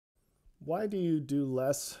Why do you do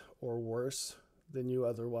less or worse than you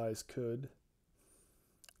otherwise could?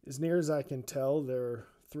 As near as I can tell, there are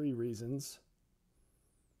three reasons.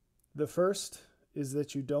 The first is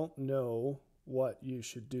that you don't know what you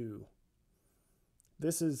should do.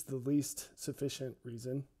 This is the least sufficient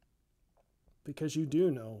reason, because you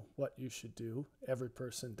do know what you should do. Every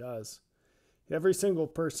person does. Every single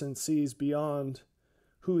person sees beyond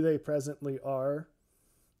who they presently are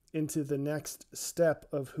into the next step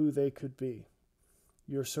of who they could be.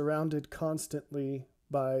 You're surrounded constantly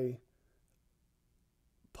by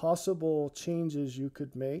possible changes you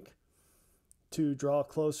could make to draw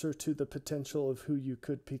closer to the potential of who you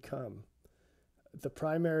could become. The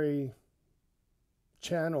primary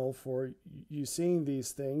channel for you seeing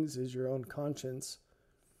these things is your own conscience,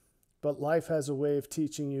 but life has a way of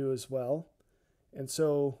teaching you as well. And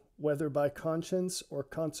so, whether by conscience or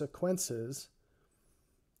consequences,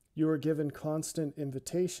 you are given constant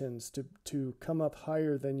invitations to come up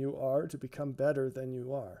higher than you are, to become better than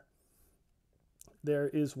you are. There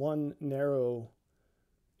is one narrow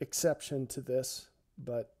exception to this,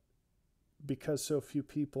 but because so few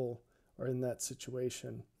people are in that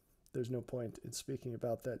situation, there's no point in speaking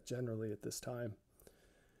about that generally at this time.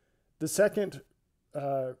 The second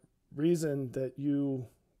reason that you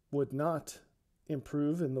would not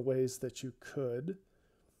improve in the ways that you could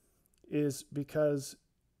is because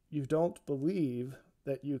you don't believe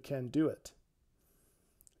that you can do it.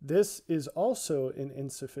 This is also an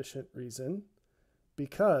insufficient reason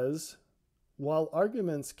because while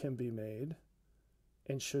arguments can be made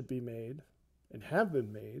and should be made and have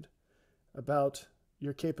been made about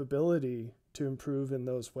your capability to improve in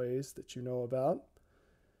those ways that you know about,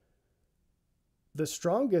 the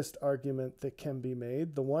strongest argument that can be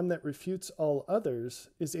made, the one that refutes all others,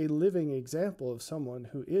 is a living example of someone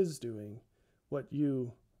who is doing what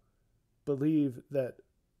you believe that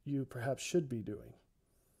you perhaps should be doing.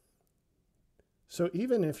 So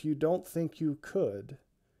even if you don't think you could,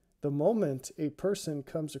 the moment a person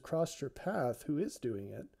comes across your path who is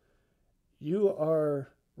doing it, you are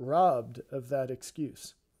robbed of that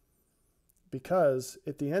excuse. Because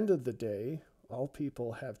at the end of the day, all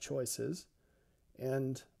people have choices.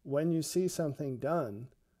 And when you see something done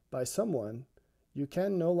by someone, you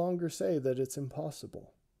can no longer say that it's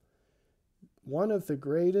impossible. One of the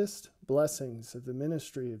greatest blessings of the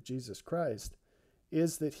ministry of Jesus Christ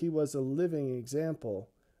is that he was a living example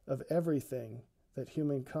of everything that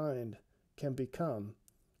humankind can become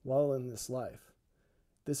while in this life.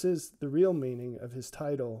 This is the real meaning of his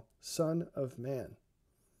title, Son of Man.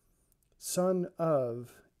 Son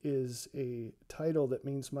of is a title that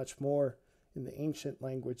means much more in the ancient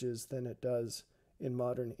languages than it does in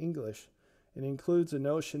modern English. It includes a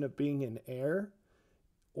notion of being an heir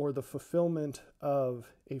or the fulfillment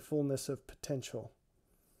of a fullness of potential.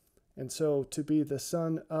 And so to be the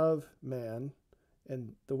son of man,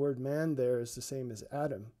 and the word man there is the same as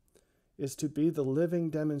Adam, is to be the living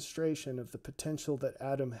demonstration of the potential that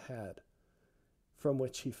Adam had, from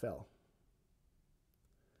which he fell.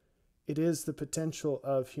 It is the potential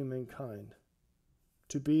of humankind.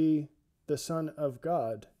 To be the Son of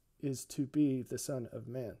God is to be the Son of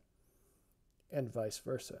Man, and vice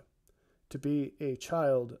versa. To be a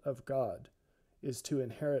child of God is to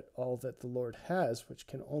inherit all that the Lord has, which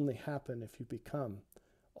can only happen if you become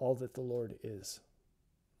all that the Lord is.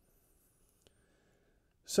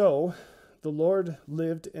 So, the Lord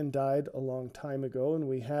lived and died a long time ago, and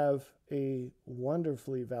we have a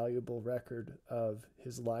wonderfully valuable record of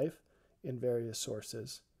his life in various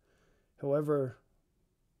sources. However,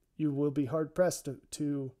 you will be hard-pressed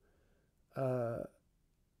to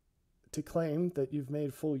claim that you've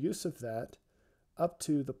made full use of that up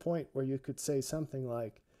to the point where you could say something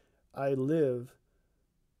like, I live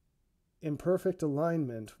in perfect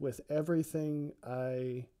alignment with everything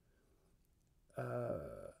I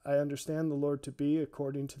understand the Lord to be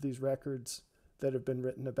according to these records that have been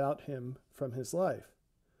written about him from his life.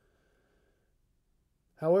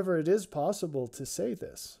 However, it is possible to say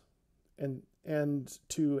this and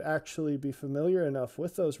to actually be familiar enough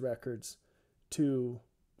with those records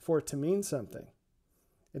for it to mean something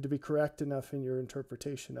and to be correct enough in your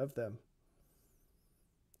interpretation of them.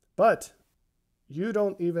 But you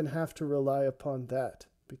don't even have to rely upon that,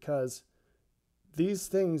 because these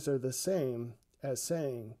things are the same as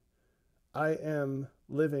saying, I am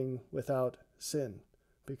living without sin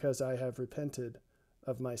because I have repented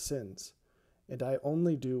of my sins, and I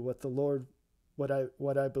only do what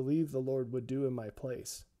I believe the Lord would do in my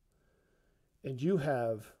place. And you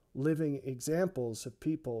have living examples of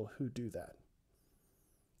people who do that.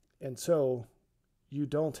 And so you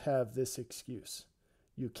don't have this excuse.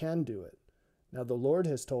 You can do it. Now, the Lord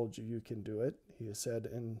has told you you can do it. He has said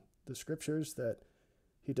in the scriptures that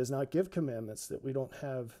he does not give commandments that we don't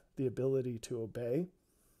have the ability to obey.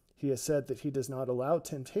 He has said that he does not allow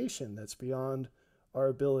temptation that's beyond our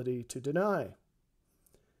ability to deny.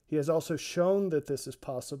 He has also shown that this is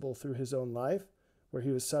possible through his own life, where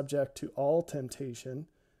he was subject to all temptation,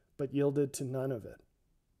 but yielded to none of it.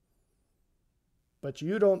 But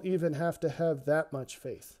you don't even have to have that much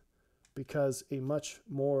faith, because a much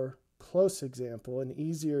more close example, an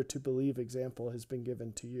easier to believe example, has been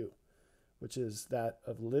given to you, which is that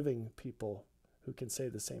of living people who can say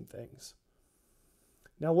the same things.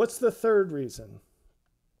 Now, what's the third reason?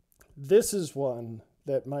 This is one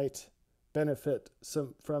that might benefit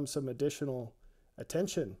from some additional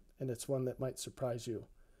attention, and it's one that might surprise you.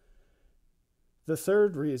 The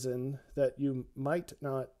third reason that you might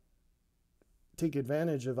not take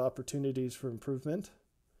advantage of opportunities for improvement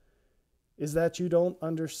is that you don't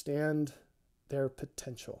understand their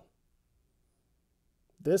potential.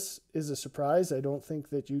 This is a surprise. I don't think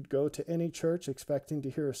that you'd go to any church expecting to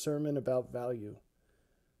hear a sermon about value,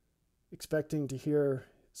 expecting to hear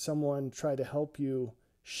someone try to help you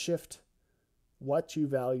shift what you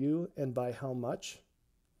value and by how much.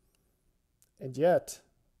 And yet,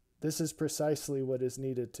 this is precisely what is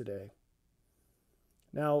needed today.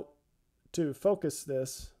 Now, to focus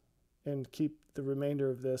this and keep the remainder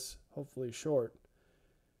of this hopefully short,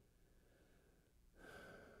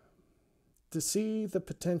 to see the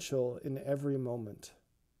potential in every moment,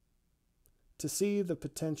 to see the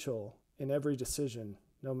potential in every decision,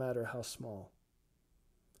 no matter how small.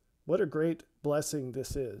 What a great blessing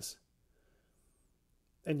this is.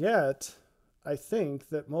 And yet, I think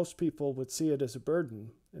that most people would see it as a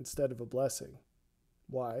burden instead of a blessing.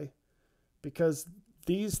 Why? Because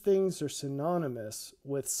these things are synonymous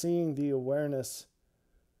with seeing the awareness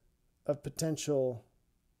of potential,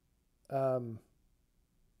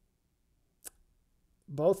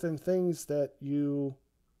 both in things that you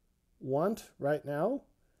want right now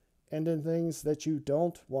and in things that you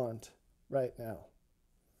don't want right now.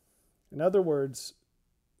 In other words,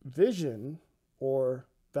 vision or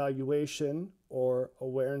valuation or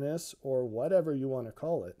awareness or whatever you want to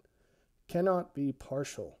call it cannot be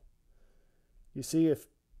partial. You see, if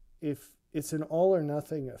it's an all or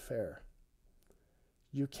nothing affair,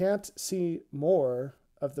 you can't see more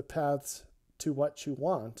of the paths to what you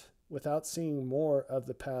want without seeing more of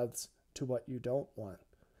the paths to what you don't want.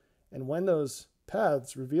 And when those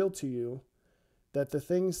paths reveal to you that the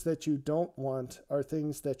things that you don't want are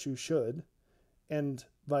things that you should, and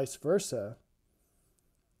vice versa,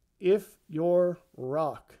 if your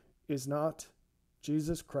rock is not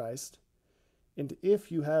Jesus Christ, and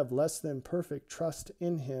if you have less than perfect trust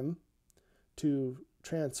in him to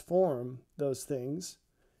transform those things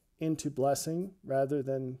into blessing rather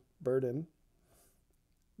than burden,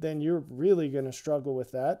 then you're really going to struggle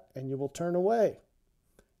with that and you will turn away.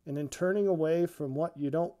 And in turning away from what you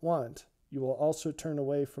don't want, you will also turn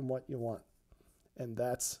away from what you want. And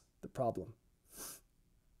that's the problem.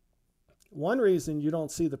 One reason you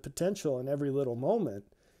don't see the potential in every little moment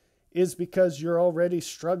is because you're already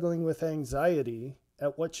struggling with anxiety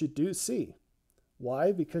at what you do see.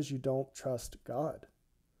 Why? Because you don't trust God.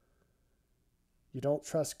 You don't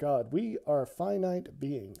trust God. We are finite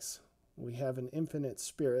beings. We have an infinite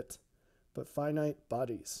spirit, but finite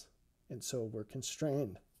bodies. And so we're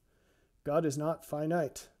constrained. God is not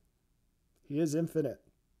finite. He is infinite.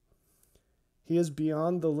 He is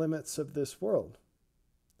beyond the limits of this world.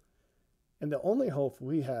 And the only hope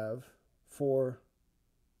we have for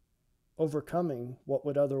overcoming what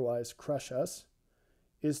would otherwise crush us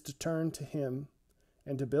is to turn to him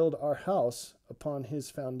and to build our house upon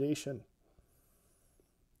his foundation.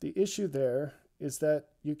 The issue there is that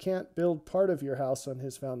you can't build part of your house on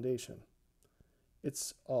his foundation.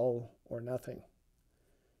 It's all or nothing.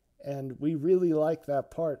 And we really like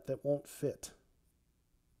that part that won't fit.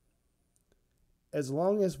 As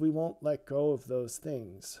long as we won't let go of those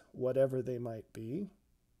things, whatever they might be,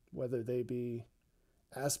 whether they be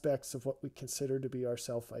aspects of what we consider to be our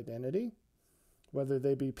self-identity, whether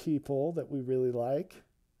they be people that we really like,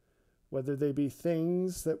 whether they be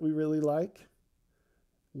things that we really like,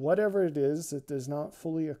 whatever it is that does not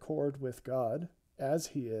fully accord with God as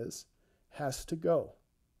he is, has to go.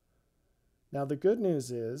 Now, the good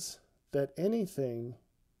news is that anything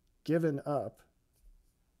given up,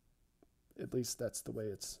 at least that's the way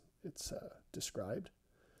it's described,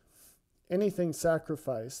 anything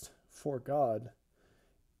sacrificed for God,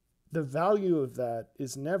 the value of that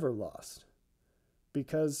is never lost.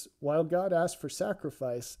 Because while God asks for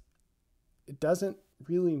sacrifice, it doesn't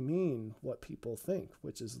really mean what people think,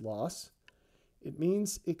 which is loss. It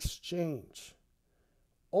means exchange.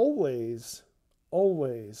 always,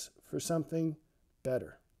 always for something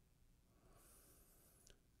better.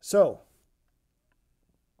 So,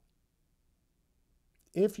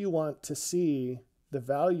 if you want to see the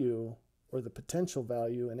value or the potential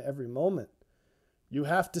value in every moment, you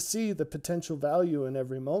have to see the potential value in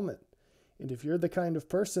every moment. And if you're the kind of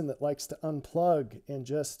person that likes to unplug and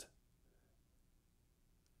just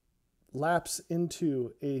lapse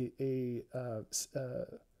into a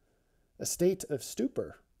state of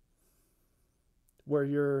stupor where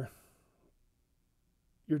you're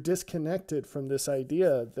disconnected from this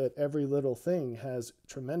idea that every little thing has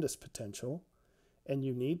tremendous potential, and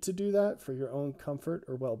you need to do that for your own comfort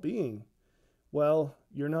or well-being, well,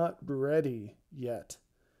 you're not ready yet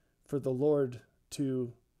for the Lord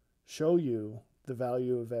to show you the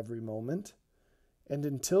value of every moment. And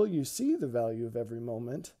until you see the value of every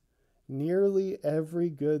moment, nearly every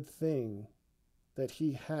good thing that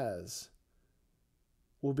He has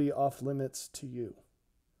will be off limits to you.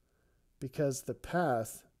 Because the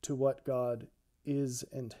path to what God is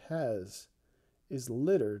and has is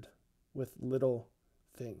littered with little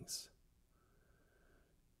things.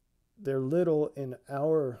 They're little in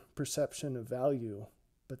our perception of value,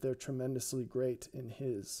 but they're tremendously great in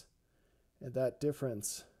His. And that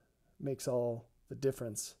difference makes all the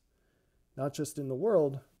difference, not just in the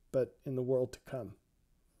world, but in the world to come.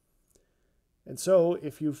 And so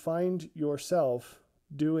if you find yourself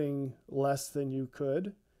doing less than you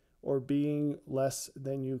could, or being less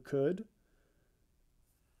than you could,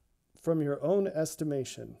 from your own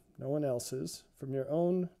estimation, no one else's, from your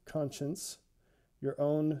own conscience, your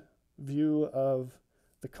own view of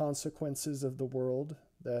the consequences of the world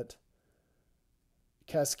that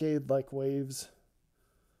cascade like waves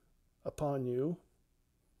upon you,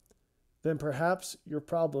 then perhaps your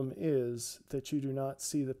problem is that you do not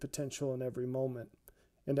see the potential in every moment.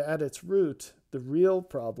 And at its root, the real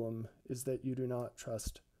problem is that you do not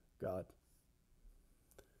trust God.